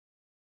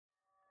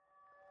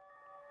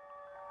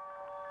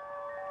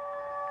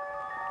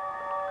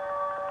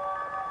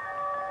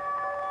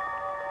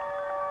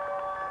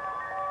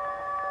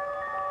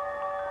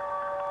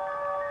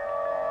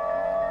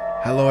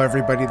Hello,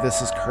 everybody.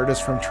 This is Curtis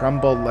from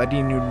Trumbull,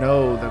 letting you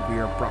know that we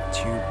are brought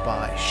to you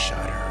by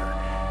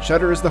Shudder.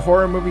 Shudder is the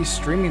horror movie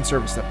streaming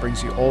service that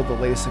brings you all the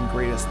latest and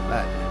greatest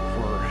that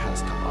horror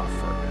has to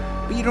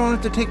offer. But you don't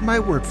have to take my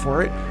word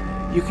for it.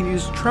 You can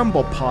use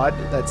Trumbull Pod,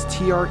 that's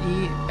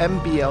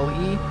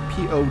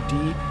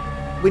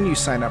TREMBLEPOD, when you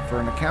sign up for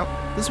an account.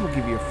 This will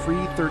give you a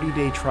free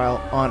 30-day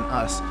trial on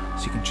us,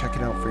 so you can check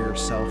it out for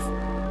yourself.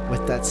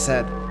 With that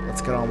said,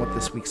 let's get on with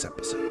this week's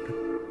episode.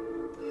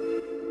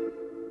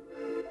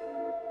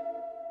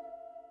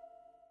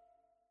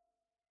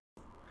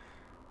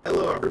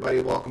 Hello,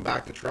 everybody. Welcome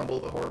back to Trumbull,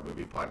 the horror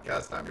movie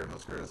podcast. I'm your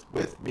host, Curtis.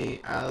 With me,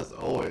 as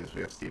always,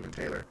 we have Stephen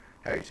Taylor.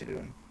 How are you two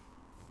doing?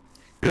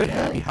 Good.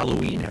 Happy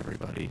Halloween,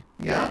 everybody.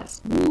 Yes.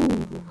 Ooh.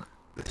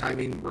 The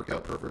timing worked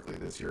out perfectly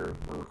this year.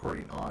 We're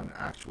recording on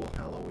actual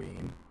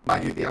Halloween.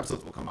 Mind you, the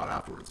episodes will come out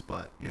afterwards,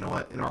 but you know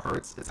what? In our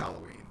hearts, it's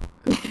Halloween.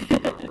 We're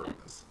recording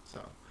this,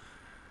 so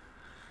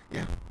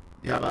yeah.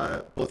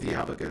 Both of you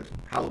have a good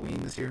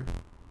Halloween this year?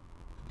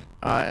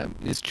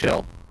 It's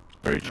chill.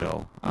 Very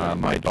chill.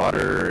 My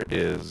daughter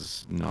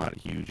is not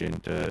huge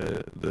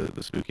into the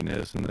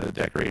spookiness and the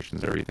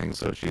decorations and everything,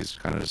 so she's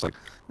kind of just like,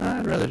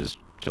 I'd rather just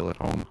chill at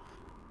home.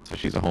 So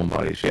she's a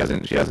homebody. She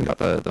hasn't got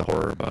the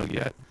horror bug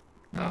yet.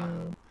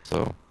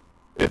 So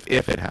if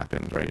it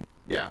happens, right?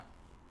 Yeah.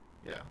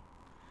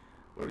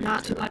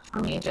 Not too much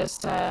for me,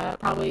 just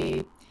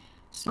probably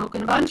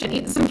smoking a bunch and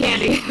eating some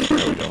candy.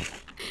 There we go.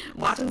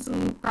 Watching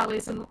some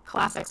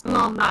classics.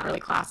 Well, not really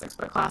classics,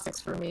 but classics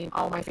for me.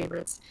 All my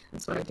favorites.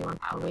 That's what I do on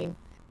Halloween.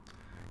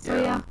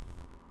 So yeah.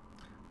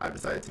 I've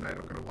decided tonight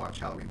I'm going to watch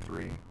Halloween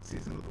 3,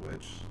 Season of the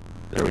Witch.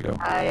 There we go.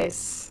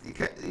 Nice.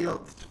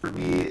 For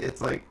me,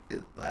 it's like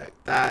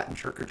that and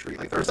Trick or Treat.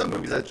 Like, there are some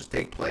movies that just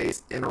take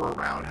place in or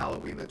around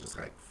Halloween that just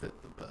like fit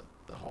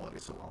the holiday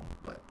so well.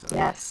 But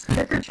Yes,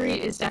 Trick or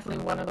Treat is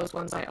definitely one of those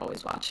ones I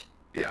always watch.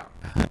 yeah.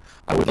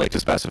 I would like to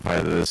specify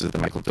that this is the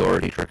Michael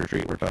Dougherty Trick or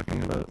Treat we're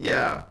talking about.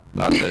 Yeah.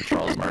 Not the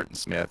Charles Martin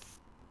Smith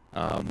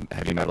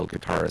heavy metal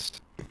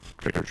guitarist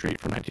Trick or Treat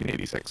from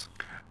 1986.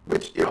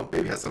 Which,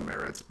 maybe has some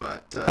merits,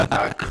 but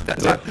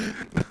That's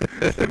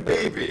it.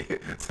 maybe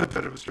it's a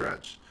bit of a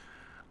stretch.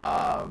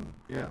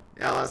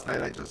 Last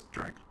night I just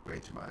drank way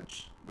too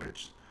much,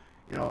 which,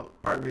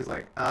 part of me is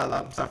like,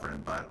 I'm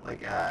suffering, but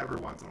like every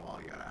once in a while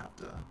you gotta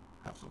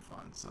have some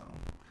fun. So,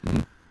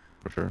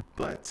 For sure.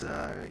 but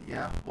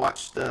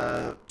watched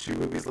 2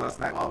 movies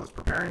last night while I was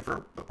preparing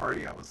for the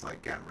party. I was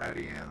like getting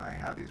ready, and I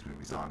had these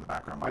movies on in the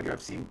background. Mind you,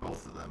 I've seen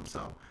both of them,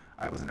 so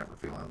I was never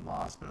feeling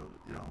lost. But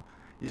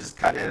you just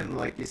cut in and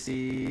like you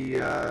see,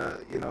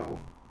 you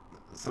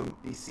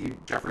see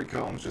Jeffrey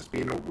Combs just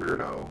being a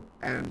weirdo,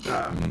 and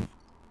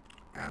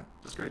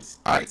just great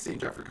seeing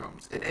Jeffrey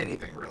Combs in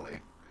anything really.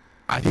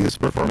 I think this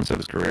performance of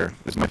his career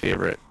is my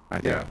favorite. I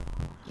think.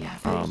 Yeah, I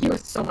think he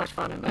was so much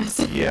fun in this.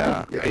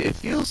 Yeah, Yeah. it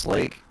feels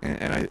like,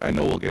 and I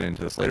know we'll get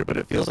into this later, but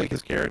it feels like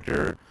his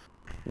character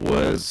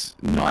was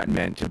not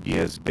meant to be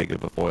as big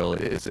of a foil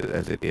as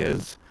it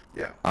is.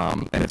 Yeah.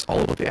 And it's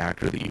all about the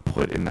actor that you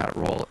put in that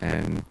role,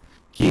 and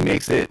he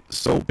makes it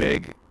so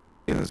big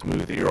in this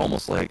movie that you're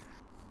almost like,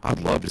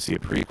 I'd love to see a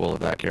prequel of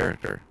that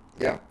character.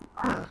 Yeah.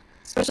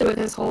 Especially with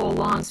his whole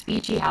long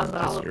speech he has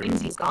about all the That's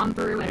things he's gone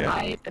through in Yeah.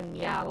 life,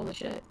 and holy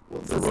shit.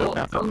 Well, It's the his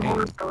roadmap own of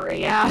horror pain.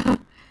 story, yeah.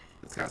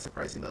 It's kind of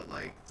surprising that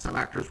like some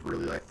actors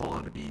really like fall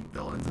into being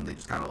villains, and they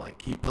just kind of like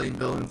keep playing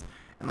villains.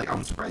 And like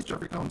I'm surprised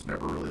Jeffrey Combs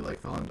never really like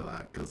fell into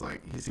that, because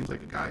like he seems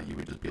like a guy you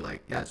would just be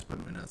like, yeah, just put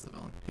him in as the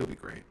villain. He'll be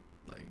great.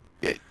 Like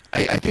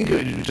I think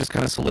it just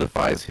kind of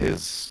solidifies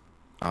his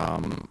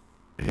the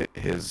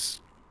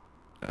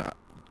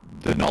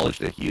knowledge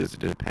that he is a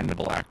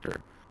dependable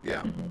actor.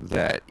 yeah.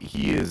 That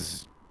he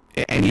is,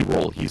 any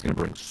role he's going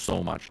to bring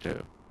so much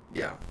to.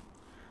 Yeah.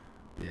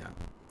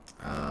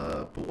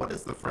 But what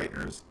is The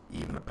Frighteners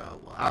even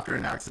about? Well, after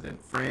an accident,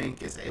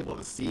 Frank is able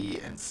to see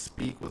and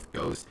speak with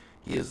ghosts.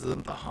 He uses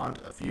them to haunt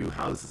a few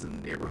houses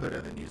in the neighborhood,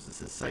 and then uses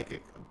his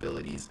psychic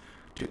abilities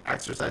to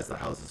exorcise the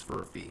houses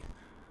for a fee.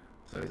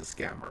 So he's a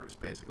scam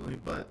artist, basically.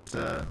 But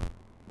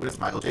when it's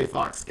Michael J.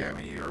 Fox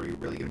scamming you, are you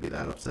really going to be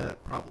that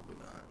upset? Probably not.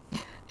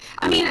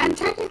 I mean, and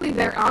technically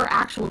there are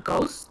actual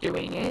ghosts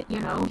doing it,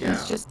 Yeah.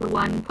 He's just the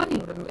one putting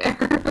them there.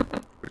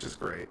 Which is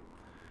great.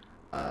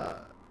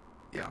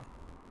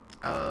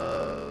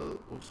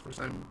 First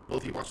time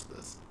both of you watched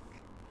this.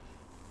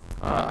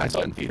 I saw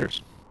it in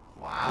theaters.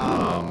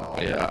 Wow.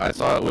 Yeah, I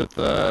saw it with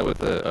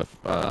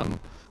one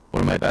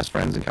of my best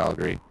friends in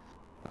Calgary.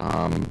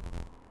 And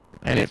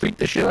it freaked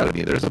the shit out of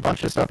me. There's a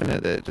bunch of stuff in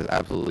it that just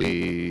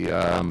absolutely,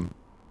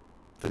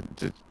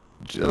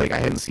 like I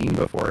hadn't seen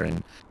before,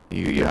 and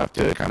you have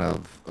to kind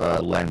of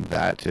lend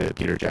that to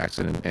Peter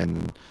Jackson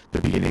and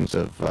the beginnings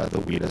of the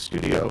Weta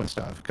studio and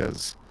stuff,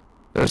 because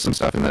there's some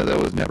stuff in there that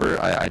was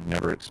I'd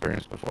never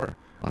experienced before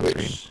on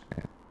screen.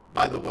 Yeah.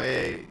 By the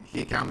way,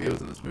 he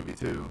cameos in this movie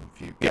too.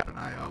 If you keep an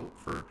eye out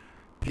for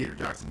Peter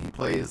Jackson, he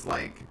plays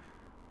like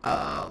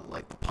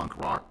the punk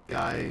rock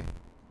guy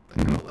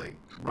that kind of like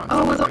runs.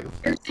 Oh, with all like, the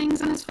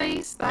piercings in his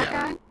face, that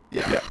guy?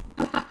 Yeah.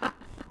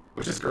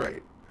 Which is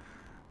great.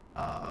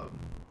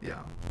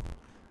 Yeah.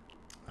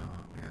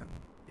 man.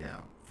 Yeah.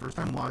 First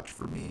time watch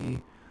for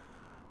me.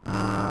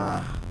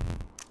 Uh,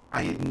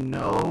 I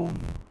know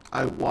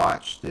I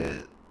watched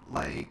it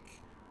like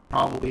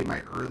probably in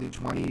my early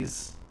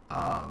 20s.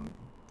 I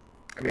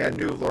mean, I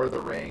knew Lord of the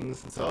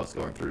Rings, and so I was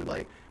going through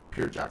like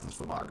Peter Jackson's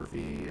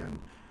filmography, and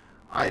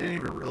I didn't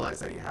even realize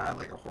that he had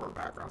like a horror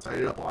background. So I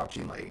ended up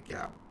watching like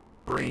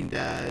Brain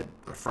Dead,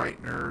 The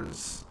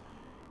Frighteners,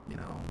 you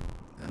know,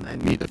 and then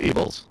Meet the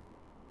Feebles.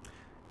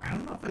 I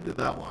don't know if I did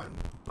that one,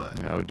 but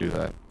Yeah, I would do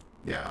that.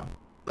 yeah,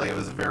 like it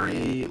was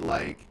very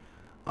like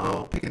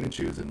oh picking and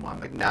choosing one.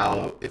 Like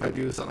now, if I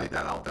do something like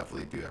that, I'll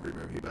definitely do every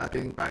movie. But I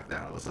think back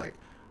then I was like,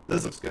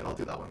 this looks good, I'll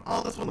do that one.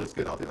 Oh, this one looks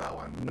good, I'll do that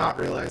one. Not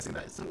realizing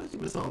that sometimes you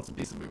miss on some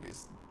decent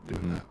movies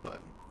doing that.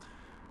 But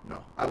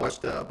no, I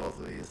watched both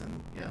of these,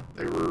 and yeah,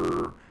 they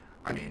were.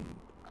 I mean,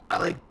 I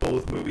like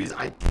both movies.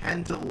 I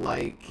tend to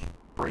like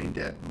Brain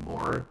Dead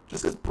more,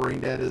 just because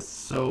Brain Dead is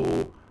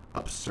so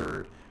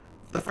absurd.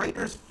 The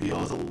Frighteners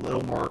feels a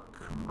little more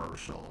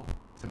commercial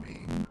to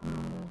me.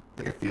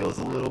 Like it feels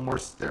a little more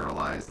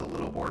sterilized, a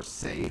little more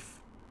safe.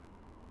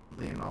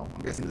 You know,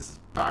 I'm guessing this is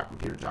back when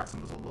Peter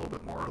Jackson was a little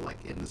bit more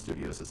like in the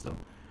studio system.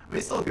 I mean,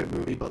 it's still a good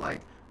movie, but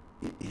like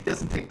he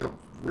doesn't take the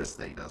risk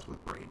that he does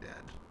with Brain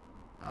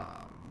Dead.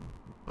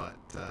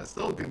 But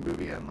still a good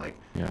movie, and like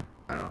Yeah.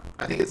 I don't know.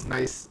 I think it's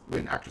nice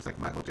when actors like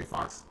Michael J.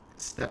 Fox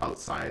step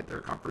outside their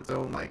comfort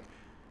zone. Like,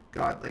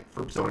 God, like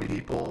for so many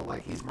people,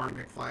 like he's Marty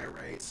McFly,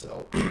 right?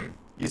 So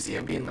you see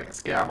him being like a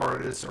scam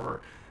artist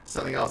or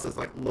something else that's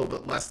like a little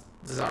bit less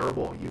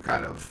desirable. You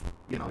kind of,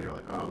 you know, you're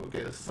like, oh,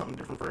 okay, this is something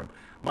different for him.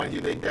 Mind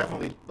you, they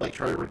definitely like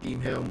try to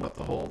redeem him with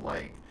the whole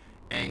like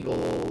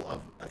angle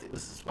of I think it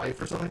was his wife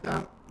or something like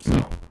that.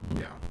 So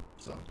yeah,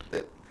 so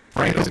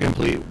Frank is a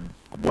complete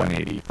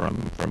 180 from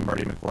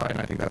Marty McFly, and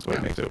I think that's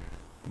what makes it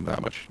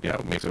that much. Yeah,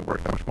 it makes it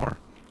work that much more.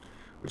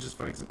 which is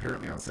funny because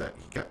apparently on set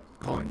he kept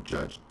calling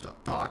Judge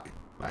Doc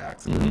by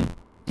accident.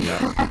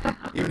 Yeah.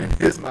 Even in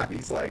his mind,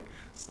 he's like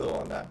still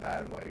on that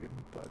bandwagon.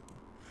 But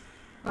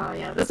Oh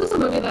yeah, this was a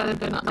movie that had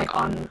been like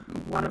on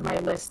one of my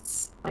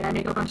lists. Like I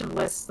make a bunch of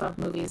lists of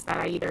movies that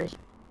I either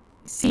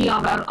see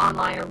about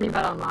online or read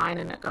about online,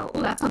 and I go,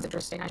 "Oh, that sounds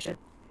interesting. I should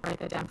write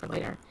that down for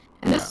later."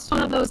 And this is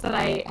one of those that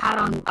I had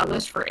on a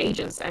list for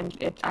ages,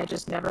 and I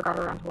just never got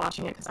around to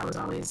watching it because I was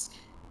always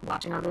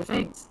watching other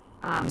things.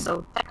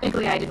 So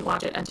technically, I didn't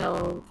watch it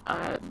until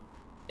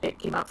it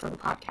came out for the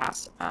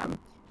podcast,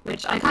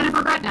 which I kind of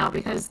regret now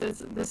because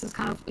this is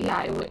kind of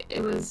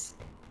it was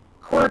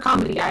horror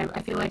comedy.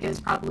 I feel like is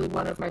probably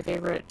one of my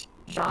favorite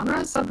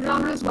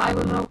subgenres. Well, I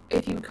don't know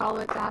if you would call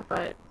it that,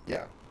 but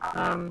yeah,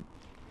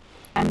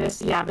 and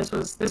this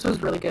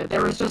was really good.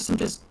 There was just some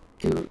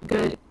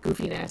good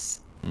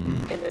goofiness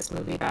in this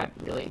movie that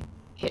really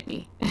hit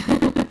me.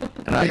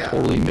 And I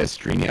totally miss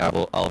Trini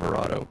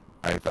Alvarado.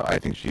 I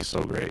think she's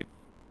so great.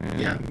 And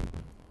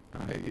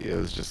it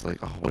was just like,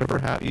 oh, whatever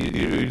happened.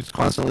 You're just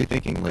constantly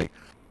thinking like,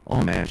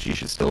 oh man, she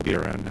should still be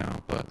around now.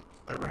 But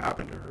whatever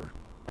happened to her?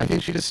 I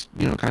think she just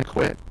kind of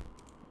quit.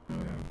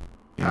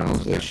 You know,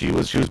 like she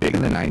was big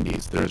in the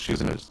 '90s. She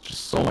was in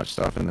just so much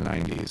stuff in the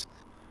 '90s.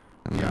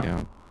 And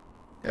then,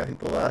 Yeah, I think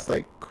the last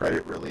like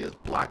credit really is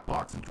Black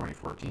Box in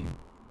 2014.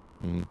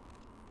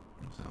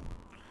 So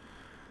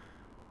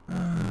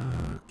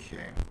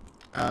okay,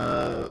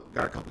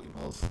 got a couple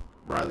emails.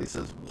 Riley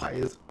says, "Why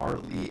is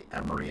Arlie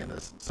Emery in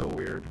this? So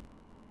weird."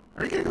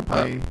 Are you gonna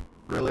complain?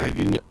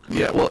 Really?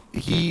 Yeah, well,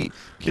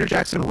 Peter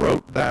Jackson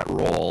wrote that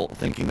role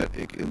thinking that,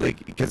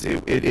 because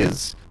it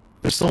is,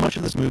 there's so much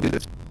of this movie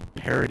that's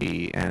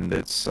parody and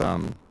it's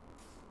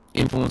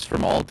influenced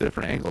from all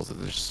different angles.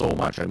 There's so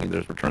much. I mean,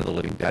 there's Return of the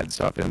Living Dead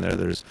stuff in there.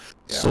 There's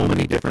so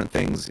many different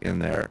things in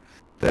there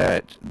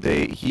that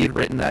he had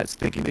written that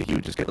thinking that he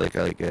would just get like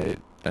a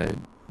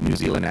New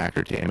Zealand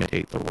actor to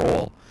imitate the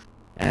role.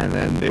 And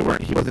then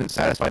he wasn't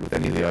satisfied with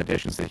any of the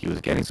auditions that he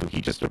was getting, so he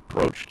just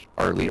approached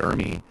Arlie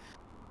Ermy.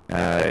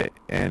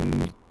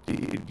 And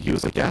he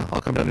was like, "Yeah,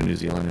 I'll come down to New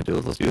Zealand and do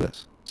this. Let's do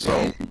this."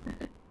 So,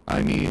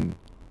 I mean,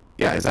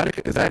 yeah, is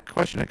that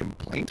question a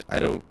complaint? I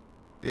don't.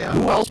 Yeah.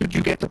 Who else would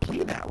you get to play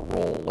that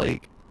role?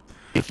 Like,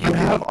 if you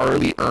have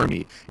Arlie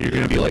Ermy, you're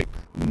gonna be like,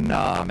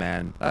 "Nah,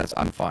 man,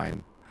 I'm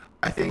fine."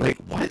 I think like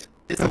what?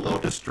 It's a little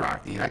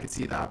distracting. I could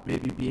see that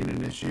maybe being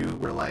an issue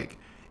where like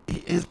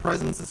his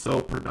presence is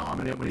so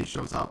predominant when he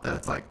shows up that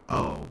it's like,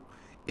 oh,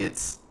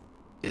 it's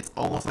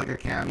almost like a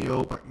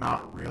cameo, but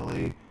not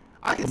really.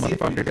 I can The see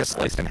motherfucker gets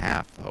sliced in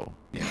half, though.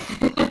 Yeah,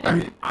 I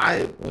mean,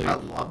 I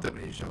loved it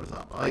when he shows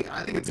up. Like,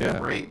 I think it's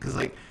great because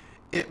like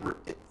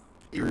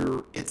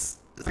it's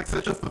like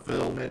such a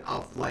fulfillment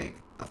of like.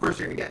 Of course,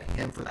 you're gonna get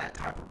him for that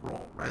type of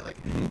role, right? Like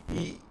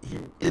he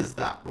is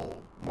that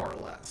role more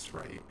or less,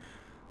 right?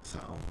 So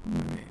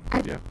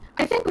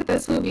I think with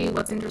this movie,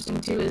 what's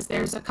interesting too is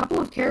there's a couple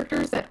of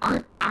characters that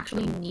aren't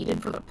actually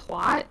needed for the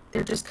plot.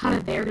 They're just kind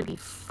of there to be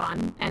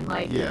fun and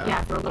like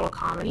throw a little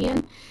comedy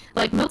in.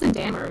 Like Milton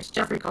Dammers,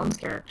 Jeffrey Combs'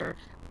 character.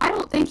 I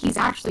don't think he's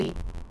actually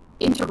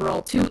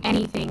integral to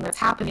anything that's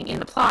happening in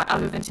the plot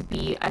other than to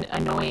be an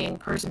annoying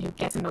person who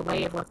gets in the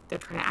way of what they're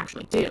trying to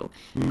actually do.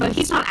 But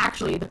he's not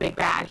actually the big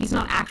bad. He's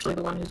not actually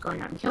the one who's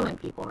going out and killing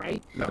people,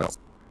 right? No.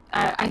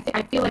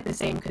 I feel like the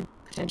same could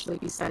potentially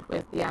be said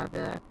with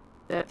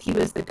he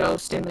was the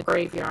ghost in the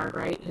graveyard,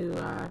 right? Who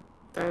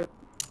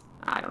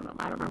I don't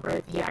remember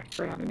if he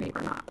actually had a name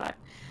or not, but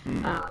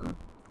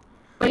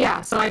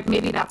yeah, so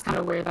maybe that's kind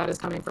of where that is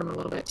coming from a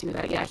little bit too.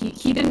 That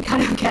he didn't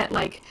kind of get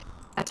like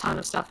a ton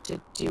of stuff to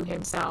do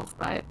himself,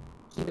 but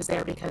he was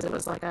there because it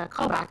was like a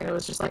callback and it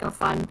was just like a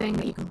fun thing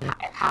that you can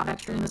have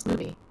extra in this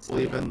movie. So,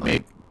 Well, even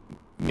like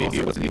maybe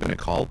it wasn't even a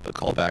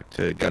callback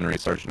to Gunnery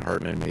Sergeant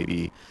Hartman.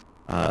 Maybe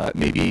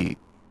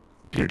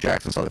Peter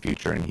Jackson saw the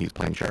future and he's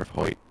playing Sheriff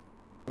Hoyt.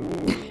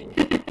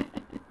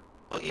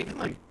 well, even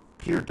like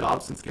Peter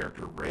Dobson's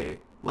character Ray,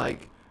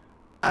 like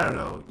I don't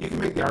know, you can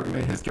make the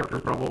argument his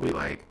character's probably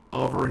like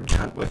over and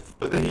done with,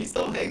 but then he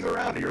still hangs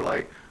around and you're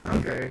like,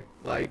 okay,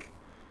 like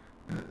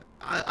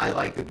I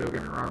like it, don't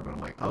get me wrong, but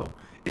I'm like, oh,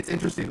 it's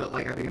interesting that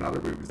like I think in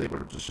other movies they would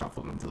have just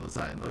shuffled him to the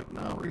side and like,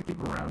 no, we're gonna keep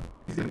him around,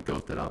 he's gonna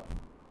ghost it up.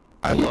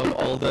 I love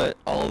all the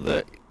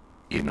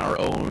in our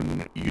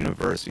own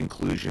universe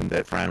inclusion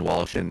that Fran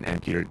Walsh and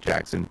Peter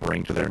Jackson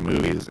bring to their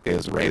movies.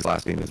 Is Ray's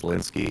last name is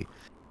Linsky,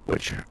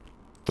 which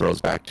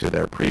throws back to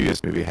their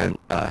previous movie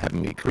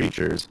Heavenly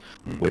Creatures,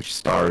 which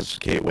stars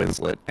Kate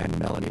Winslet and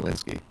Melanie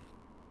Linsky,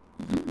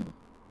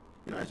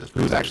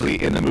 who's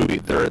actually in the movie.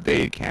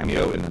 They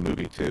cameo in the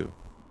movie too.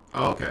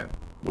 Oh, okay.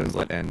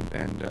 Winslet and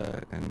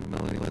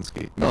Melanie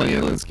Linsky. Melanie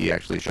Linsky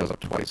actually shows up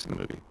twice in the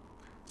movie.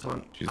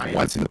 So She's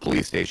once in the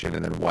police station,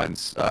 and then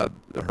once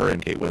her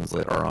and Kate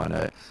Winslet are on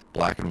a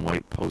black and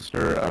white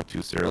poster of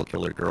two serial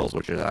killer girls,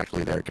 which is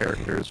actually their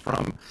characters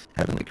from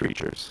Heavenly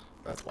Creatures.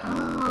 That's wild.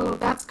 Oh,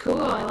 that's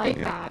cool. I like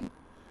that.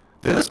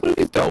 This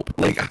movie is dope.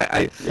 Like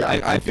I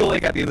feel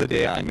like at the end of the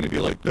day, I'm gonna be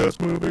like, this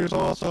movie is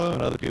awesome,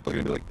 and other people are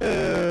gonna be like,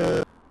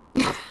 eh.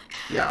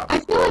 Yeah. I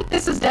feel like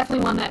this is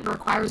definitely one that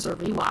requires a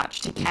rewatch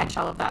to catch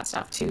all of that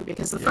stuff too,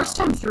 because the first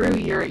time through,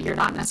 you're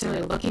not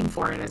necessarily looking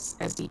for it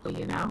as deeply,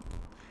 you know.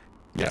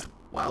 Yeah. It's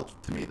wild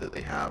to me that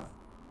they have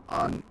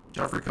on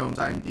Jeffrey Combs'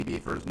 IMDb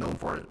for is known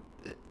for it.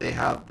 They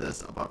have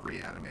this above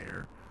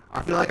Reanimator.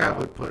 I feel like I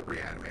would put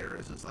Reanimator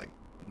as just like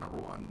number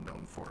one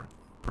known for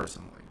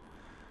personally.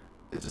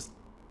 It just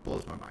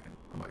blows my mind.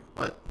 I'm like,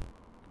 what?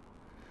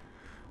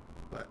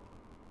 But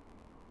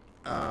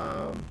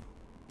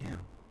yeah.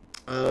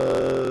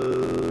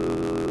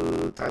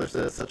 Tyler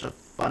says such a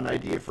fun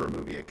idea for a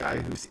movie. A guy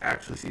who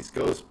actually sees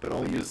ghosts but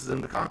only uses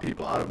them to con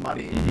people out of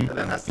money, and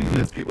then has to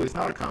convince people he's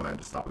not a con man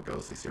to stop a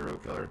ghostly serial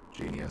killer.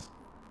 Genius.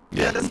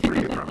 Yeah, that's a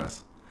pretty good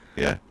premise.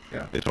 Yeah.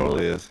 Yeah. It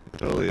totally is.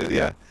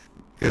 Yeah.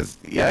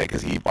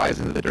 Because he buys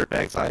into the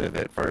dirtbag side of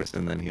it first,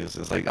 and then he was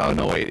just like, oh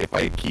no, wait, if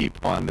I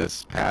keep on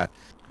this path,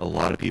 a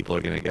lot of people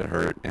are gonna get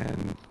hurt,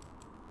 and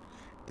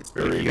It's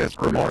very he gets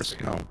remorse,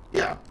 you know.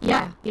 Yeah.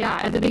 Yeah.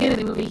 At the beginning of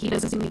the movie, he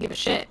doesn't seem to give a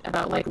shit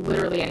about like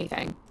literally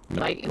anything.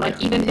 Like Yeah.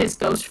 even his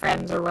ghost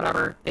friends or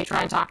whatever, they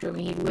try and talk to him,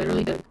 and he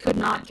literally could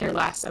not care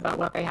less about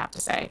what they have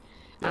to say.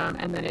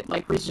 And then it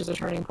like reaches a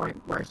turning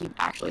point where he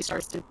actually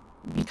starts to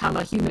become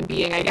a human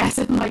being, I guess,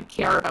 and like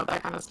care about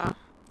that kind of stuff.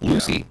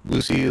 Lucy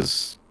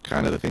is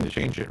kind of the thing to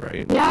change it,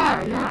 right?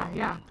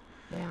 Yeah.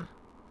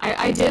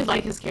 I did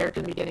like his character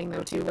in the beginning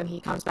though too, when he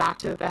comes back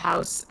to the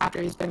house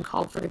after he's been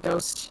called for the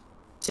ghost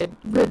to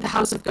rid the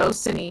house of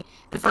ghosts, and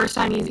the first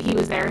time he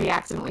was there, he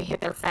accidentally hit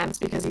their fence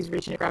because he's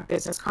reaching to grab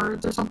business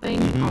cards or something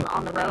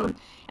on the road.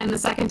 And the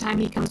second time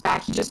he comes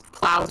back, he just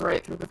plows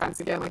right through the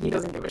fence again, like he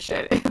doesn't give a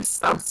shit. That was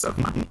so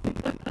funny.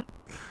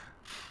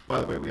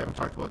 By the way, we haven't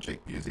talked about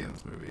Jake Busey in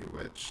this movie,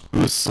 which It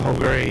was so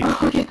great.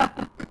 Oh yeah.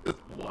 is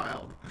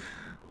wild.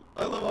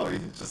 I love how he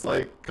just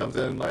like comes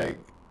in like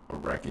a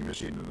wrecking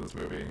machine in this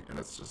movie, and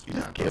it's just He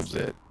just gives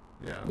it.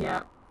 Yeah.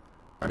 Yeah.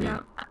 I mean, Yeah.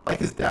 like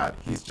his dad,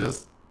 he's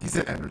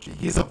an energy.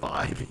 He's a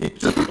vibe. He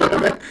just put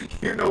him in.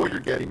 You know what you're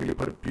getting when you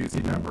put a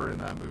Busey member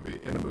in a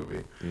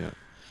movie. Yeah.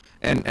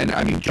 And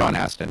I mean John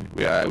Aston.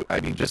 I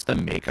mean just the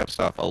makeup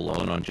stuff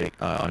alone on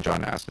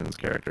John Aston's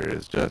character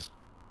is just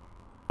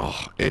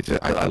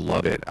I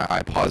love it.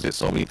 I paused it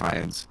so many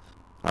times,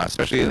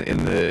 especially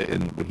in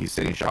when he's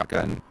sitting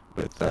shotgun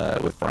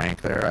with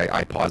Frank there.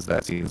 I paused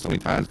that scene so many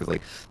times because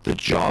like the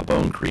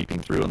jawbone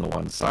creeping through on the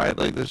one side,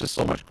 like there's just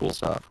so much cool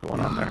stuff going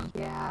on there.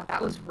 Yeah, that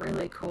was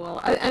really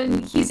cool.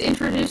 And he's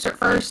introduced at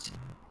first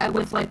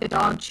with like the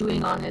dog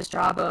chewing on his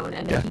jawbone,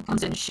 and then he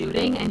comes in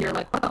shooting, and you're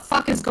like, what the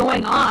fuck is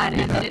going on?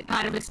 And then it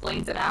kind of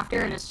explains it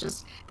after, and it's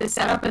just the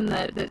setup and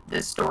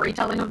the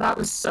storytelling of that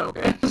was so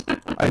good.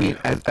 I mean,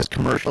 as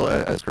commercial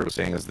as Kurt was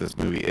saying as this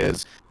movie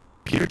is,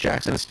 Peter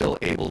Jackson is still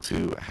able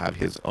to have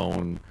his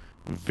own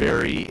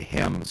very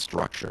him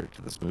structure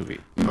to this movie.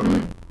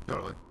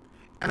 Totally.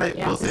 And I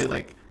will say,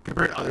 like,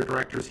 compared to other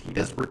directors, he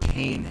does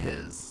retain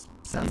his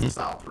sense of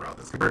style throughout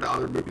this. Compared to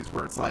other movies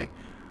where it's like,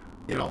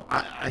 you know,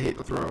 I hate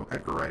to throw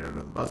Edgar Wright under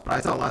the bus, but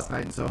I saw Last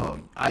Night in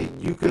Soho.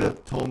 You could have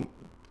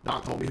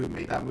not told me who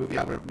made that movie.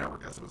 I would have never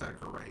guessed it was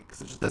Edgar Wright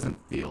because it just doesn't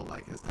feel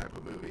like his type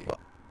of movie.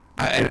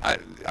 I And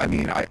I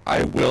mean,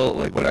 I will,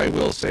 like, what I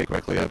will say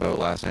quickly about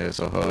Last Night at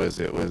Soho is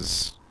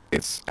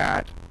it's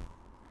at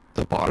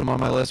the bottom on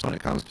my list when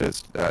it comes to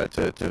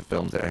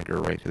films that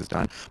Edgar Wright has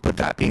done. But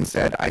that being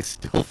said, I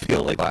still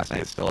feel like Last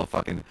Night is still a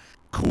fucking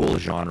cool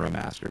genre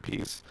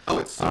masterpiece. Oh,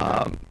 it's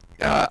so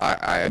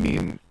I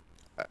mean,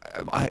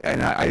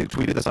 I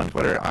tweeted this on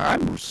Twitter.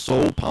 I'm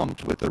so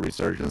pumped with the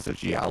resurgence of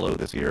Giallo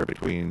this year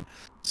between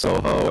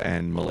Soho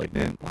and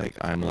Malignant. Like,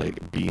 I'm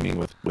like beaming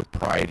with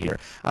pride here.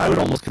 I would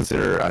almost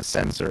consider a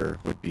Censor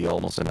would be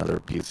almost another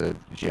piece of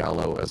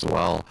Giallo as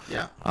well.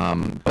 Yeah.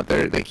 But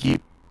they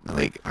keep,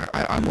 like,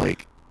 I'm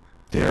like,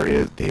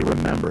 they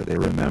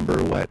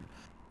remember what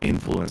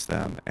influenced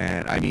them.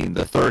 And I mean,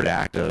 the third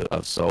act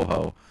of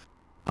Soho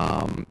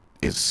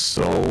is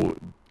so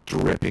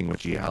dripping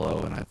with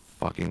Giallo, and I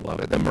fucking love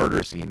it. The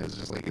murder scene is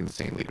just like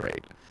insanely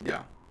great.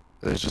 Yeah.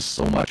 There's just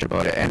so much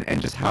about it, and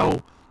just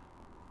how,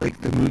 like,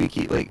 the movie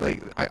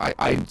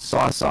I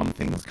saw some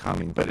things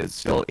coming, but it's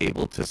still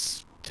able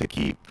to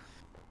keep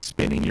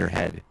spinning your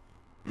head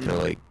to,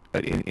 like,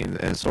 in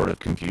a sort of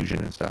confusion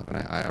and stuff, and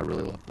I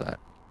really love that.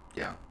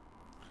 Yeah.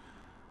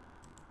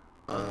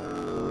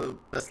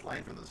 Best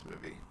line from this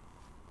movie.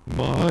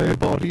 My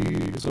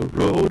body is a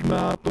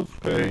roadmap of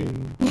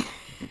pain.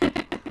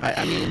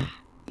 I mean,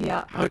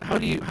 Yeah. how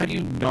do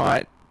you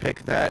not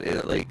pick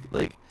that? Like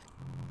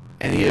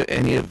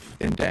any of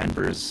in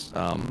Danvers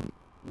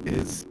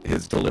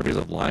his deliveries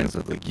of lines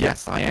of, like,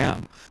 yes,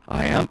 I'm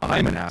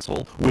an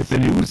asshole with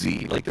an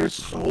Uzi. Like, there's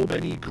so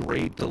many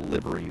great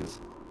deliveries.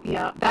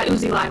 Yeah, that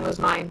Uzi line was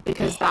mine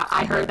because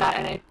I heard that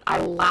and I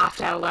laughed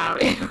out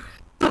loud. It was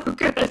so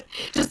good.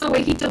 Just the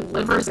way he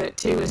delivers it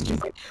too is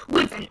just like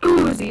with an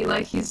Uzi.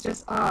 Like, he's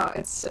just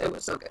it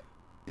was so good.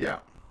 Yeah.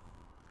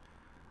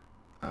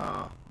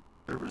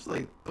 There was,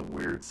 like, the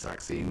weird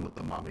sex scene with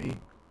the mummy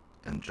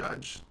and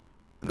Judge.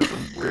 And there's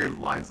some weird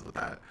lines with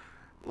that.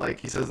 Like,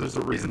 he says there's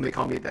a reason they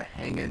call me the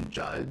hanging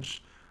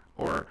judge.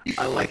 Or,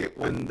 I like it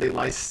when they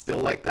lie still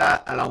like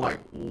that. And I'm like,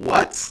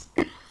 what?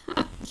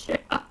 Yeah.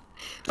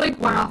 Like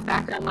one-off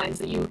background lines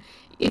that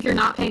if you're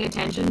not paying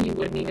attention, you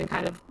wouldn't even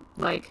kind of,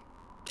 like,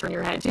 turn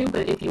your head to.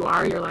 But if you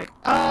are, you're like,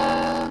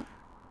 And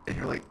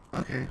you're like,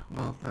 okay,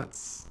 well,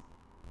 that's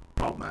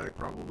problematic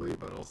probably,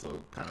 but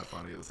also kind of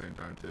funny at the same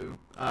time too.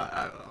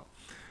 I don't know.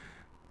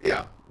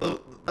 Yeah,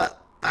 that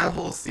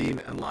whole scene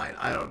and line,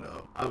 I don't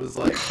know. I was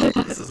like,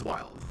 this is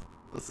wild.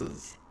 This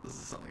is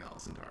something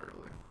else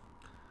entirely.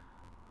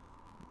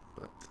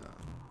 But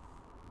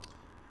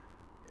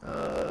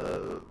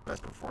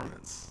best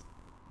performance.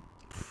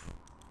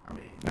 I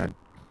mean,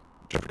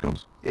 Jeffrey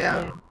Combs.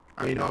 yeah. Yeah.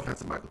 I mean, no offense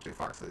to Michael J.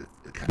 Fox. It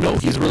kind No,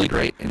 he's really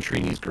great, and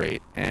Trini's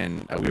great,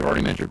 and we've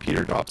already mentioned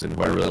Peter Dobson,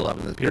 who I really love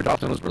in this. Peter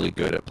Dobson was really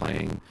good at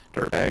playing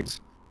dirtbags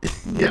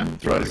yeah.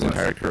 throughout his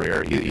entire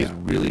career. He's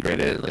really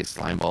great at, like,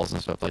 slime balls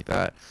and stuff like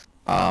that.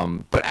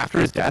 But after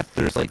his death,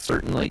 there's, like,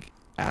 certain, like,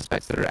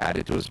 aspects that are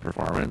added to his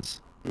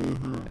performance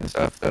and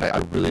stuff that I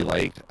really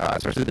liked,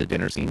 especially the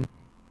dinner scene.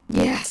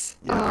 yes.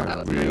 Yeah, That I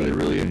was really, great.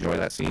 really enjoy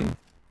that scene.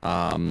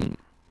 But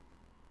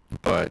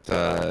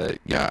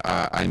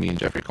I mean,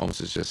 Jeffrey Combs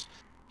is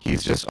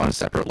he's just on a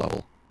separate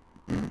level.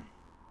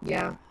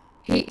 Yeah.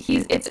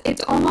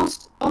 It's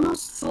almost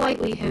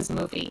slightly his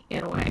movie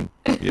in a way.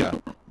 Yeah.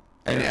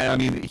 And I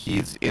mean,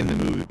 he's in the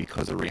movie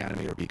because of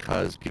Reanimator,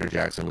 because Peter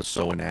Jackson was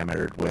so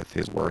enamored with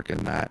his work and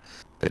that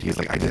he's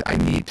like, I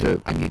need to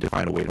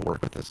find a way to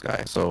work with this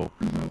guy. So,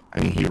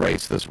 I mean, he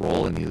writes this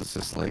role and he's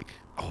just like,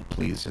 oh,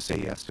 please just say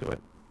yes to it.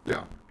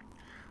 Yeah.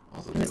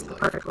 Also, And it's too, the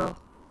like, perfect role.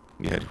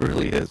 Yeah, it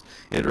really is.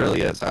 It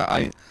really is.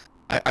 I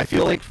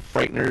feel like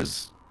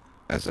Frighteners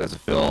as a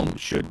film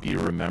should be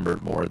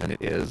remembered more than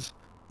it is.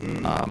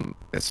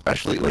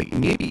 Especially, like,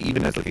 maybe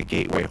even as, like, a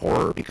gateway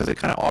horror, because it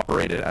kind of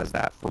operated as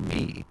that for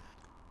me.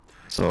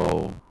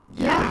 So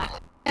Yeah.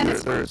 And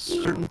it's there's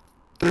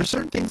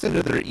certain things in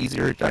it that are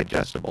easier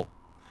digestible.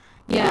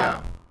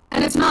 yeah.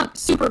 And it's not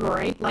super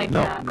gory like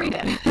No.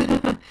 Pre-Dead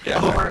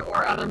Yeah.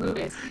 or other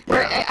movies.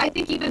 Where I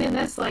think even in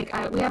this, like,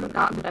 we haven't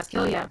gotten the best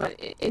kill yet, but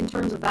in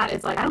terms of that,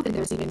 it's like I don't think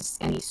there's even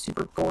any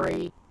super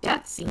gory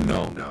death scenes.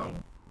 No. No.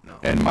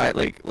 And my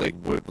like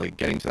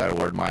getting to that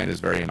word, mine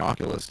is very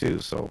innocuous too.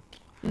 So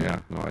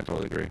yeah, no, I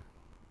totally agree.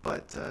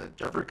 But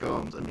Jeffrey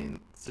Combs, I mean,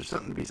 there's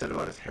something to be said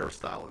about his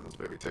hairstyle in this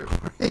movie too.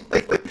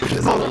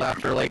 It's It's modeled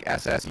after, like,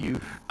 SS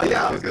youth. Oh,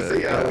 yeah, I was gonna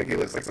say, yeah, like he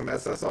looks like some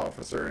SS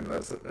officer, and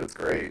that's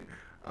great.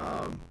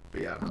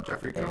 But yeah,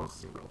 Jeffrey Combs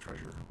is a real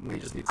treasure. We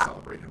just need to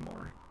celebrate him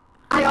more.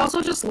 I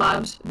also just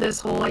loved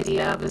this whole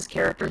idea of his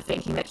character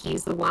thinking that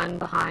he's the one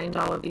behind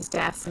all of these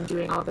deaths and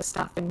doing all this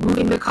stuff and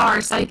moving the car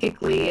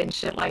psychically and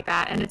shit like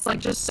that. And it's, like,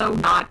 just so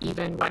not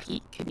even what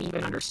he can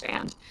even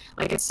understand.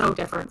 Like, it's so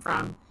different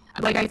from,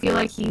 like, I feel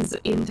like he's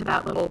into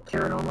that little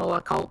paranormal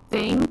occult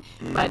thing,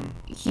 but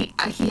he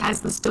has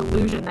this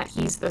delusion that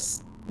he's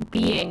this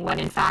being when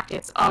in fact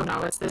it's, oh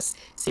no, it's this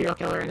serial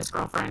killer and his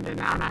girlfriend, and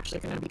I'm actually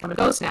going to become a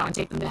ghost now and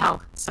take them to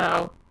hell.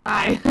 So,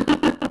 bye.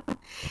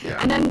 Yeah.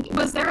 And then,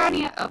 was there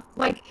any,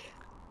 like,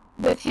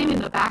 with him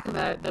in the back of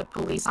the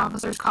police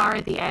officer's car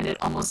at the end, it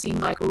almost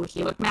seemed like, ooh,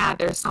 he looked mad.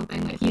 There's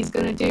something that he's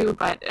gonna do,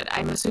 but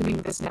I'm assuming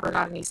this never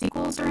got any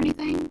sequels or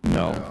anything.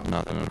 No, No.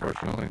 nothing,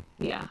 unfortunately.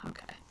 Yeah,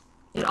 okay.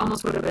 It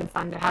almost would have been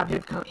fun to have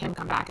him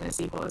come back in a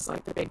sequel as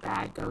like the big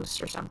bad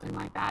ghost or something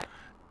like that.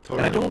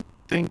 And I don't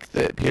think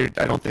that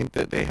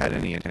they had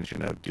any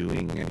intention of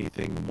doing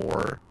anything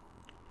more.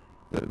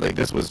 Like,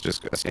 this was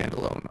just a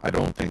standalone. I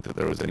don't think that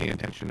there was any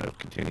intention of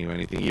continuing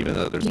anything, even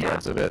though there's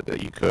threads of it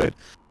that you could.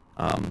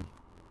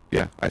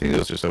 Yeah, I think it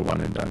was just a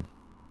one and done.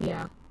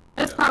 Yeah,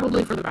 that's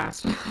probably for the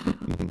best. Yeah,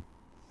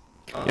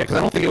 because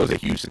I don't think it was a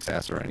huge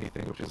success or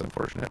anything, which is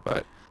unfortunate.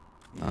 But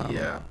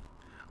yeah,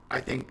 I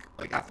think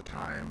like at the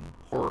time,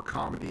 horror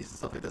comedies and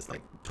stuff like this,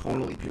 like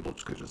tonally, people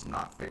could just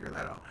not figure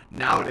that out.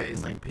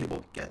 Nowadays, like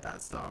people get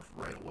that stuff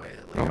right away.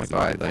 Like, oh my it's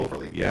not god, like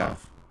overly yeah.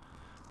 tough.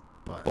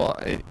 But Well,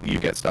 you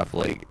get stuff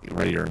like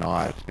Ready or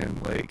Not,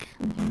 and like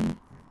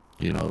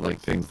you know, like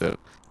things that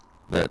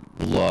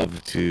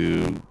love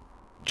to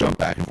jump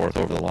back and forth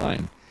over the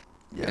line,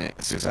 yeah,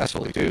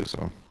 successfully too.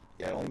 So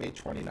yeah, it only made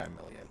 29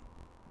 million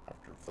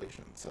after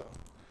inflation, so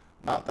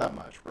not that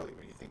much really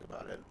when you think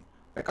about it.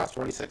 It cost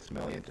 26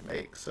 million to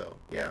make, so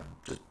yeah,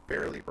 just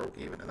barely broke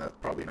even, and that's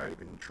probably not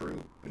even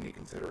true when you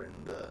consider in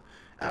the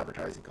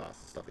advertising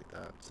costs and stuff like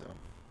that.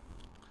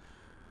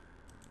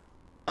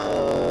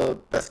 So,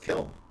 best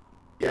kill,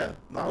 yeah,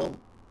 not a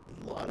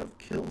lot of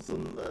kills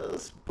in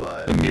this,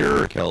 but the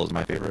mirror kill is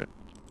my favorite.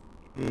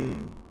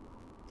 mm,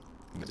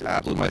 It's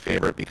absolutely my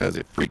favorite because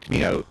it freaked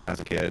me out as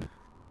a kid,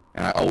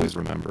 and I always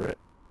remember it.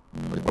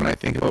 Like, when I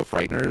think about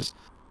Frighteners,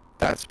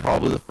 that's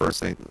probably the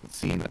first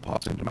scene that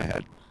pops into my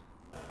head.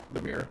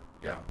 the mirror,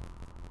 yeah,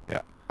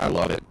 Yeah, I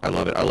love it. I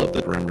love it. I love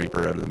the Grim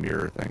Reaper out of the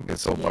mirror thing.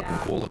 It's so fucking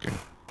cool looking.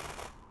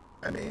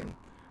 I mean,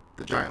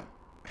 the giant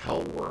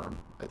hell worm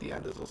at the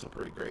end is also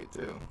pretty great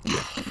too.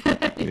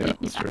 Yeah,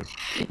 that's true.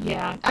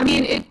 Yeah, I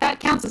mean that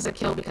counts as a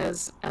kill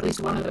because at least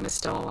one of them is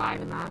still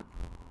alive in that.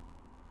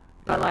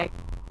 But like,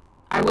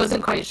 I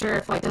wasn't quite sure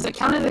if like does it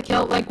count as a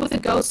kill like with the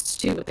ghosts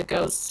too? With the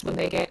ghosts when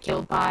they get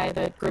killed by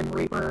the Grim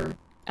Reaper,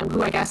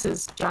 who I guess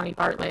is Johnny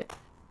Bartlett.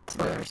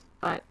 Spoilers,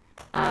 but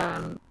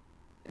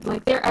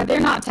like they're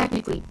not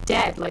technically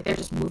dead. Like they're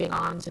just moving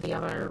on to the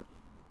other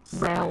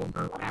realm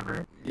or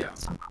whatever. Yeah.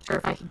 So I'm not sure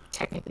if I can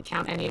technically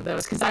count any of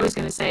those because I was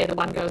gonna say the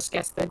one ghost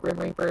gets the Grim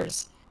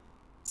Reaper's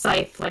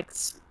scythe like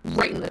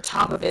right in the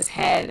top of his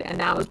head, and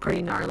that was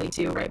pretty gnarly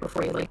too. Right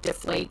before he like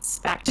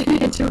deflates back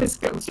into his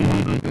ghost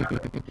form.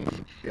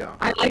 Yeah.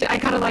 I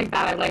kind of like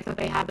that. I like that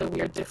they had the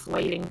weird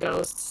deflating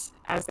ghosts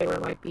as they were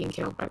like being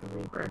killed by the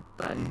Reaper.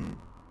 But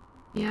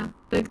yeah,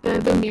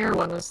 the mirror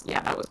one was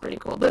that was pretty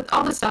cool. But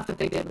all the stuff that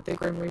they did with the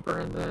Grim Reaper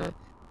and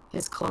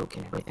his cloak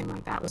and everything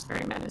like that was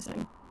very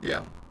menacing.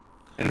 Yeah.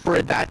 And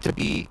for that to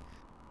be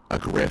a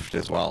grift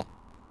as well.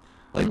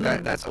 Like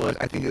that's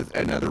what I think is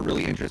another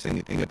really interesting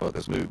thing about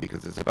this movie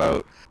because it's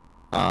about,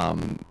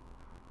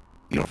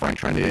 Frank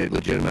trying to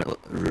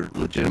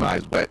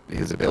legitimize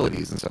his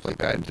abilities and stuff like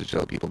that, and to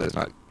show people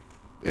that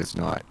it's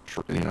not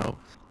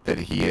that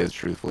he is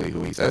truthfully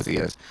who he says he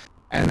is,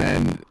 and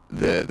then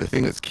the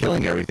thing that's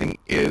killing everything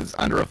is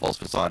under a false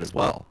facade as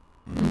well.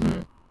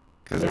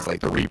 Because it's like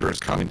the Reaper's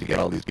coming to get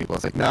all these people.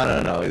 It's like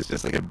no, it's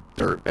just like a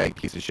dirtbag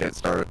piece of shit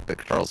the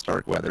Charles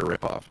Starkweather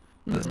ripoff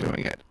that's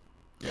doing it.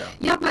 Yeah.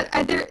 Yeah, but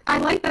I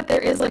like that there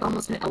is like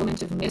almost an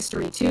element of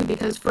mystery too,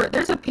 because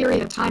there's a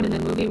period of time in the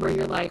movie where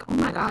you're like, oh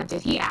my god,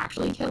 did he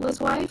actually kill his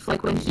wife?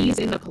 Like when he's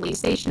in the police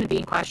station and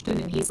being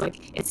questioned, and he's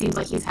like, it seems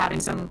like he's having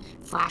some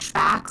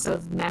flashbacks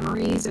of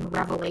memories and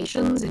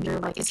revelations, and you're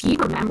like, is he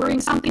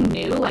remembering something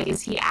new? Like,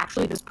 is he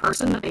actually this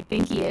person that they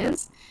think he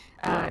is?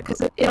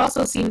 Because it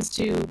also seems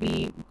to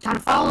be kind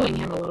of following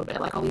him a little bit,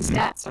 like all these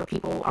deaths are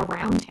people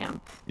around him.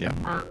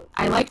 Yeah.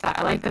 I like that.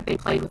 I like that they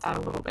played with that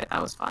a little bit.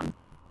 That was fun.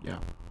 Yeah.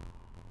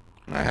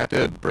 I had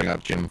to bring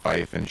up Jim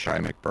Fife and Shy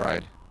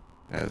McBride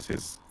as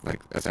his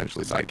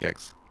essentially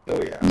sidekicks. Oh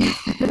yeah.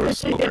 They're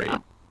so great.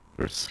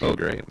 They're so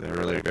great. They're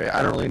really great.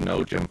 I don't really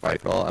know Jim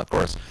Fife at all. Of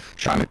course,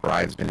 Shy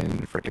McBride's been in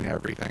freaking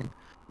everything.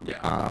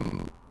 Yeah.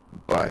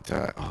 But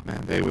oh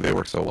man, they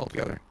work so well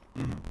together.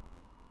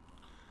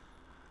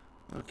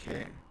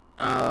 Okay.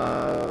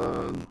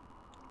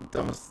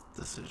 Dumbest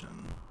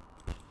decision.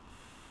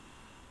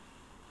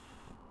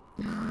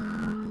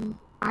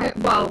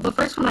 Well, the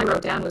first one I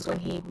wrote down was when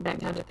he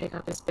bent down to pick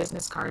up his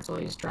business cards while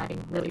he was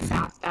driving really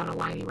fast down a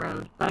windy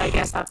road. But I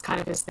guess that's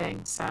kind of his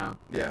thing, so.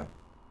 Yeah.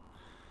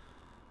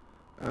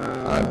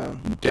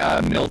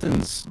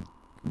 Milton's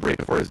right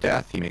before his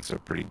death, he makes a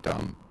pretty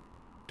dumb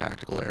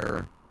tactical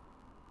error.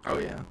 Oh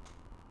yeah.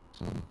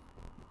 So,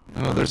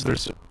 no, there's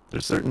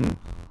certain.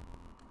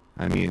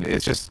 I mean,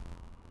 it's just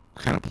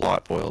kind of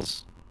plot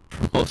foils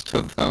for most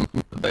of them.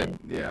 But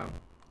Yeah.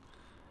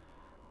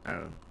 I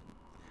don't know.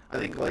 I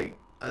think like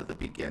at the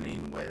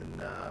beginning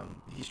when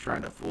he's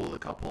trying to fool the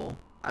couple,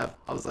 I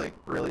was like,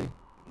 really?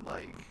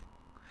 Like,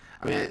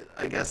 I mean,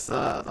 I guess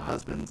the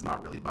husband's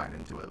not really buying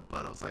into it,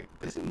 but I was like,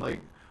 they seem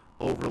like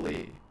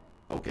overly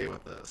okay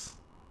with this.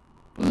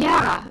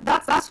 Yeah,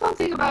 that's one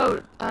thing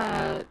about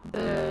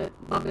the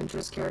love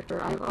interest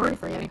character. I'm already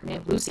forgetting her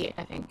name. Lucy,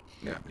 I think.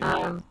 Yeah.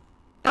 Um,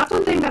 that's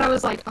one thing that I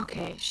was like,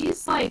 okay,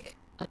 she's like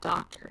a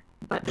doctor,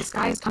 but this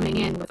guy's coming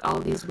in with all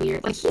these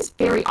weird, like he's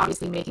very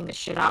obviously making this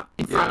shit up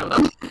in front of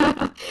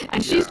them,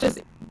 and she's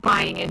just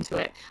buying into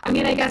it. I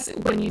mean, I guess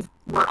when you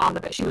were on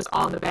the bed, she was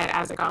on the bed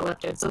as it got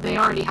lifted, so they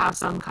already have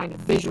some kind of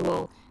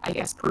visual, I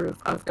guess,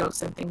 proof of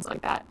ghosts and things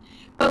like that.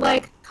 But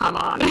like, come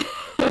on.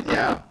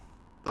 Yeah.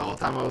 The whole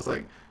time I was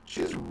like,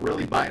 she's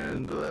really buying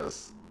into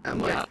this.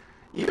 And like, Yeah.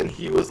 even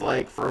he was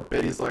like, for a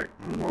bit, he's like,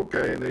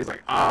 okay. And then he's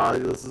like,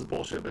 this is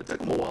bullshit. But it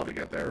took him a while to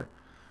get there.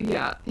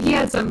 Yeah, he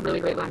had some really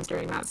great lines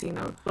during that scene,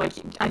 though. Like,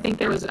 I think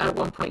there was at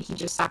one point he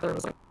just sat there and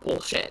was like,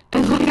 "Bullshit,"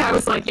 and like I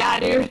was like,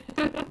 "Yeah, dude."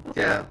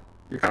 Yeah.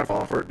 You're kind of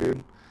falling for it,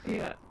 dude.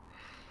 Yeah.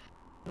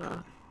 Okay.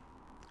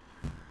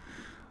 I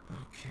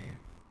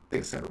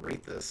think it's time to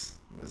rate this.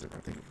 What is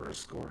everyone thinking for a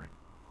score?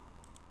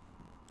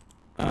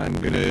 I'm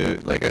gonna,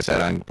 like I said,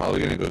 I'm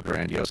probably gonna go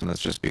grandiose, and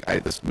that's just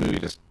this movie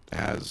just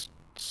has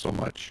so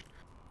much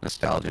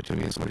nostalgia to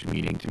me and so much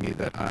meaning to me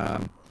that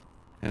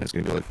and it's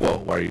gonna be like, whoa,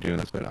 why are you doing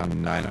this? But I'm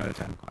 9 out of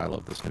 10. I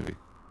love this movie.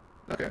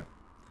 Okay.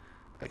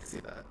 I can see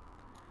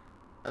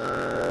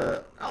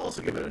that. I'll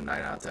also give it a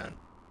 9 out of 10.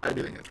 I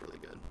do think it's really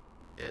good.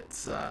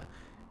 It's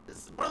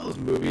one of those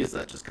movies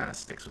that just kind of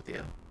sticks with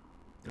you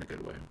in a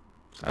good way.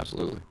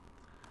 Absolutely.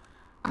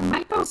 I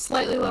might go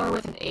slightly lower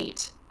with an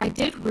 8. I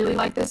did really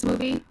like this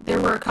movie.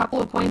 There were a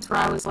couple of points where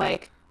I was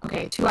like,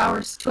 okay, 2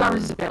 hours. 2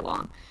 hours is a bit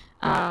long.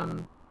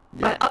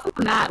 But other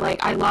than that,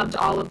 like I loved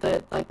all of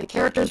the the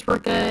characters were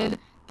good.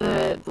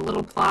 The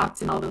little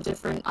plots and all the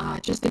different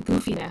just the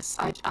goofiness.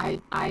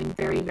 I'm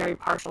very very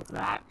partial to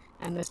that,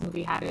 and this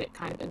movie had it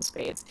kind of in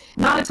spades.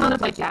 Not a ton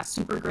of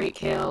super great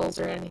kills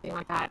or anything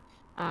like that.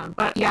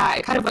 But yeah,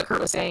 it kind of what Kurt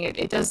was saying.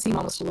 It does seem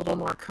almost a little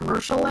more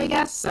commercial, I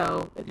guess.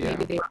 So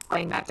maybe they were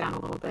playing that down a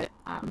little bit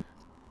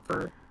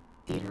for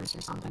theaters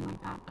or something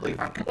like that. Like if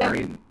I'm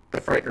comparing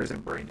The Frighteners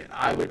and Braindead,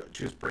 I would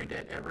choose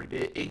Braindead every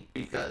day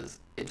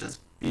because it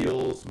just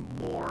feels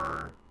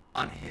more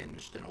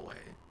unhinged in a way.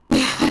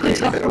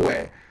 Creative in a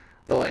way.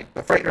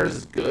 The Frighteners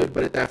is good,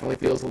 but it definitely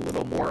feels a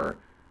little more,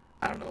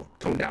 I don't know,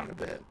 toned down a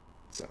bit.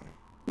 So.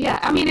 Yeah,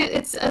 I mean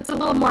it's a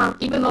little more,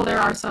 even though there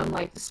are some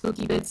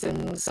spooky bits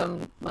and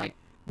some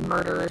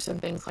murders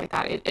and things like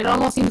that. It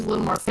almost seems a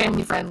little more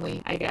family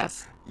friendly, I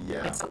guess.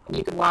 Yeah. Like something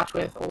you could watch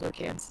with older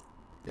kids.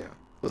 Yeah.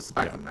 This is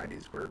back in the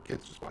 90s where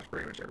kids just watch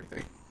pretty much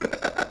everything.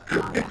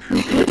 Oh, yeah.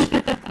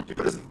 You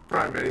put us in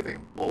front of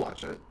anything, we'll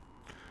watch it.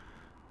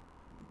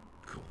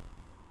 Cool.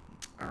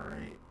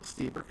 Alright.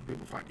 Steve, where can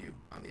people find you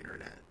on the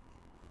internet?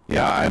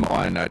 Yeah, I'm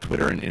on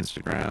Twitter and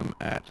Instagram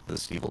at The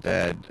Stevil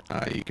Dead.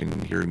 You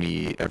can hear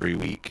me every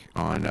week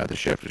on The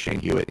Shift with Shane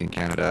Hewitt in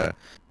Canada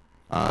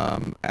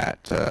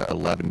at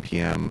 11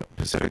 p.m.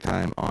 Pacific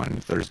time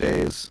on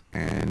Thursdays.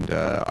 And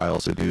I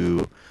also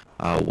do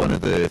one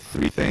of the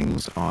 3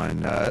 things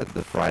on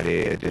the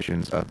Friday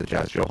editions of the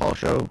Jazz Joe Hall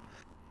Show.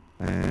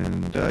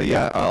 And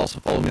also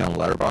follow me on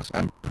Letterboxd.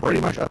 I'm pretty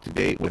much up to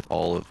date with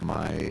all of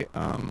my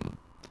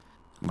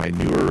my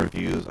newer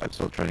reviews. I'm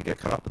still trying to get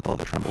caught up with all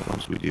the Tremble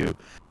films we do.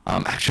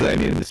 Actually, I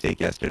made a mistake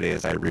yesterday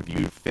as I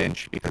reviewed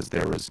Finch because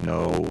there was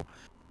no...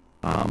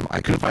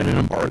 I couldn't find an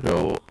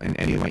embargo in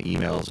any of my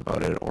emails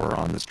about it or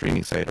on the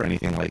streaming site or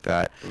anything like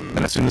that.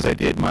 And as soon as I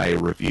did my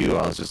review,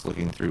 I was just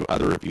looking through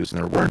other reviews,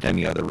 and there weren't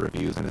any other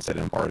reviews, and it said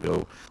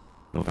embargo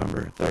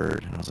November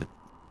 3rd, and I was like,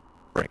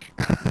 frick.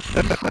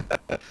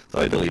 So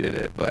I deleted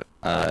it. But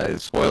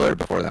spoiler,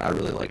 before that, I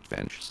really liked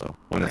Finch. So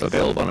when it's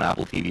available on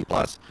Apple TV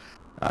Plus,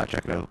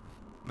 check it out.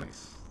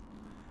 Nice.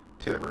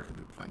 Taylor, where can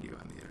people find you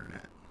on the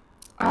internet?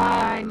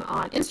 I'm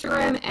on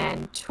Instagram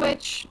and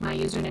Twitch. My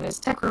username is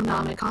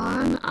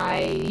TechRoomNomicon.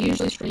 I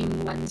usually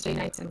stream Wednesday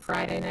nights and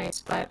Friday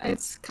nights, but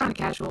it's kind of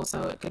casual,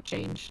 so it could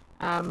change.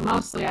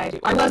 Mostly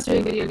I was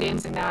doing video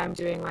games, and now I'm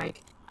doing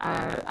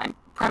I'm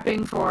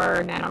prepping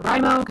for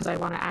NaNoWriMo because I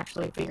want to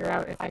actually figure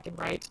out if I can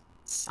write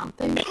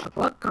something, a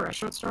book or a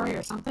short story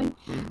or something.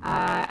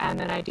 And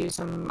then I do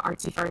some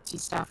artsy-fartsy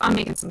stuff. I'm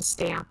making some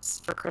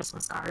stamps for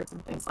Christmas cards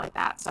and things like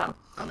that. So,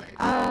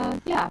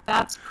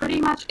 that's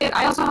pretty much it.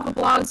 I also have a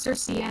blog,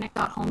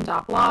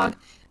 sircianic.home.blog,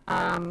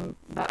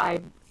 that I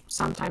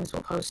sometimes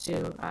will post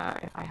to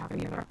if I have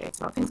any other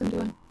updates about things I'm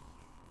doing.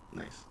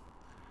 Nice.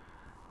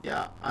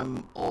 Yeah,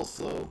 I'm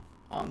also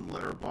on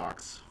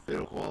Letterboxd,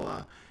 Fatal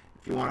Koala.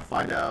 If you want to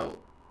find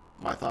out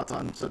my thoughts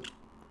on such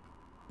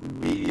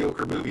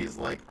mediocre movies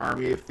like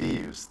Army of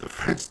Thieves, The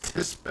French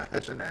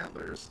Dispatch, and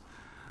Antlers.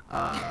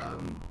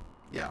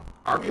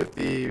 Army of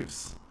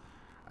Thieves.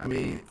 I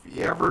mean, if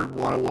you ever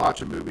want to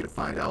watch a movie to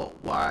find out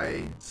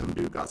why some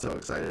dude got so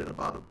excited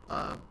about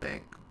a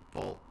bank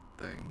vault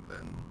thing,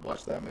 then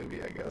watch that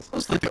movie, I guess.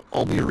 That's like the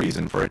only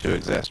reason for it to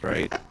exist,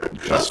 right?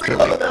 Just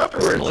to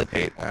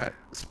facilitate that.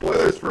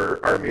 Spoilers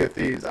for Army of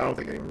Thieves. I don't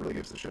think anyone really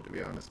gives a shit, to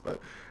be honest,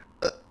 but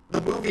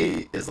the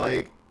movie is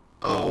setting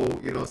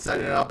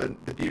it up, and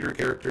the Dieter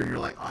character, and you're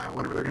like, I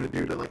wonder what they're going to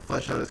do to,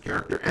 flesh out his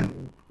character.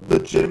 And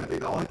legitimately,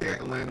 the only thing I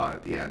can land on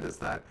at the end is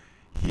that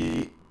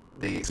he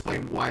they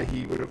explained why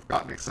he would have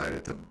gotten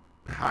excited to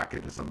hack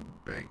into some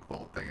bank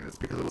vault thing, and it's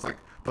because it was like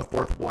the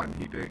fourth one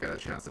he didn't get a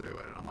chance to do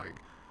it. And I'm like,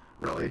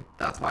 really?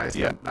 That's why I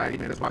spent 90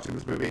 minutes watching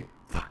this movie?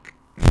 Fuck.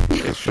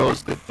 It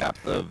shows the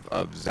depth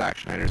of Zack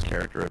Schneider's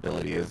character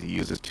ability as he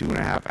uses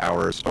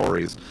 2.5-hour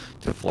stories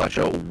to flesh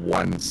out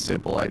one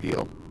simple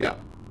ideal. Yeah.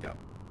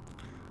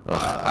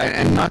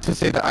 And not to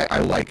say that I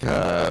like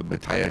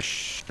Matthias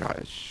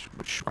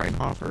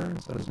Schweinhofer,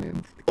 is that his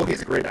name? Oh,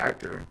 he's a great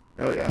actor.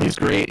 Oh, yeah. He's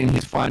great, and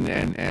he's fun,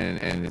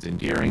 and it's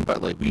endearing,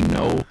 but, like, we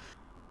know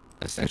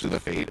essentially the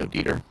fate of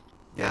Dieter.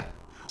 Yeah.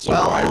 So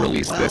why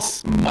release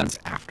this months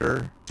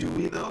after? Do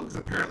we, though? Because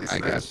apparently I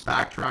Snyder's guess.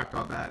 backtracked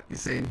on that.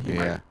 He's saying he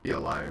might be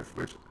alive,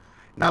 which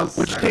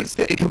takes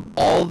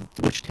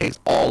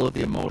all of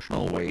the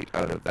emotional weight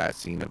out of that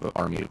scene of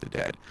Army of the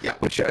Dead. Yeah.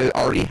 Which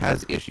already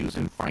has issues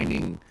in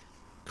finding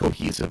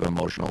cohesive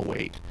emotional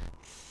weight.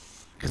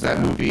 Because that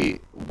movie,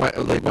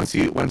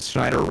 once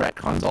Schneider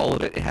retcons all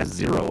of it, it has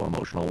zero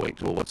emotional weight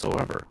to it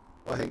whatsoever.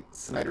 Well, I think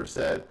Snyder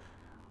said,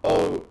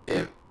 "Oh,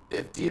 if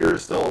Dieter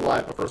is still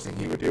alive, the first thing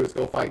he would do is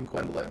go find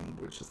Gwendolyn,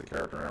 which is the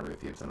character in Army of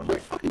Thieves." And I'm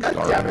like,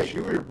 God damn it,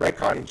 you were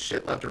retconning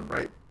shit left and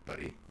right,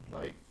 buddy.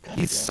 Like,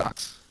 he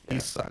sucks. Yeah. He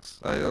sucks.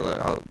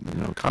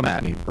 Come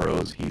at me,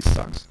 bros. He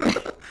sucks.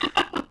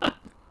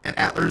 And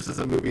Antlers is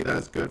a movie that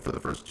is good for the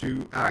first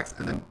 2 acts,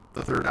 and then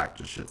the third act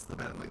just shits the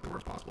bed in like the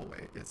worst possible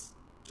way. It's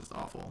just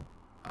awful.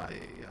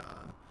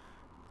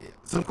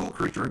 Some cool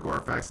creature and gore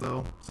effects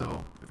though.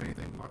 So if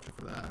anything, watch it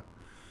for that.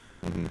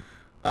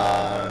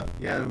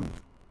 Mm-hmm.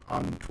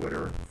 On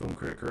Twitter, Film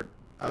Critic Kurt.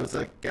 I was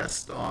a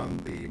guest on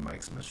the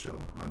Mike Smith show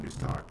on News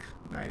Talk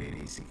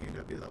 980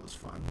 CKW. That was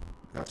fun.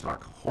 Got to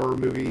talk horror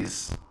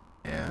movies,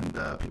 and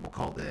people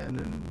called in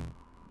and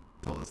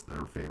told us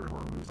their favorite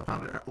horror movies. I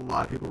found a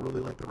lot of people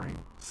really like The Ring,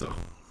 so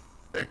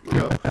there you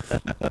go.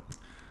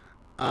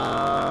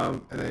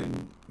 And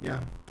then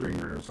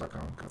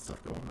DreamReaders.com got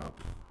stuff going up.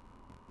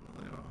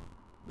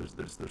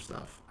 There's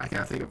stuff. I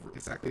can't think of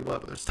exactly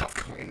what, but there's stuff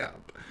going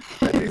up.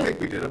 I do think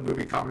we did a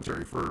movie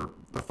commentary for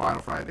the final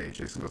Friday,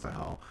 Jason Goes to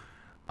Hell.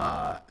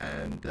 I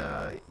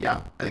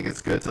think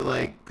it's good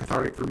to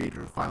cathartic for me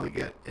to finally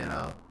get in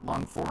a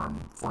long form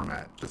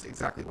format. Just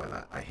exactly why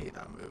that I hate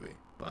that movie,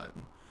 but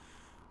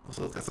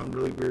also it's got some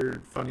really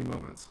weird, funny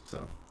moments.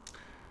 So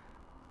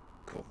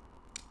cool.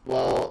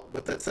 Well,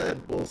 with that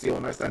said, we'll see you all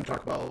next time.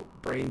 Talk about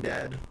Brain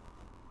Dead.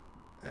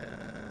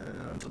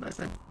 And until next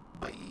time,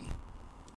 bye.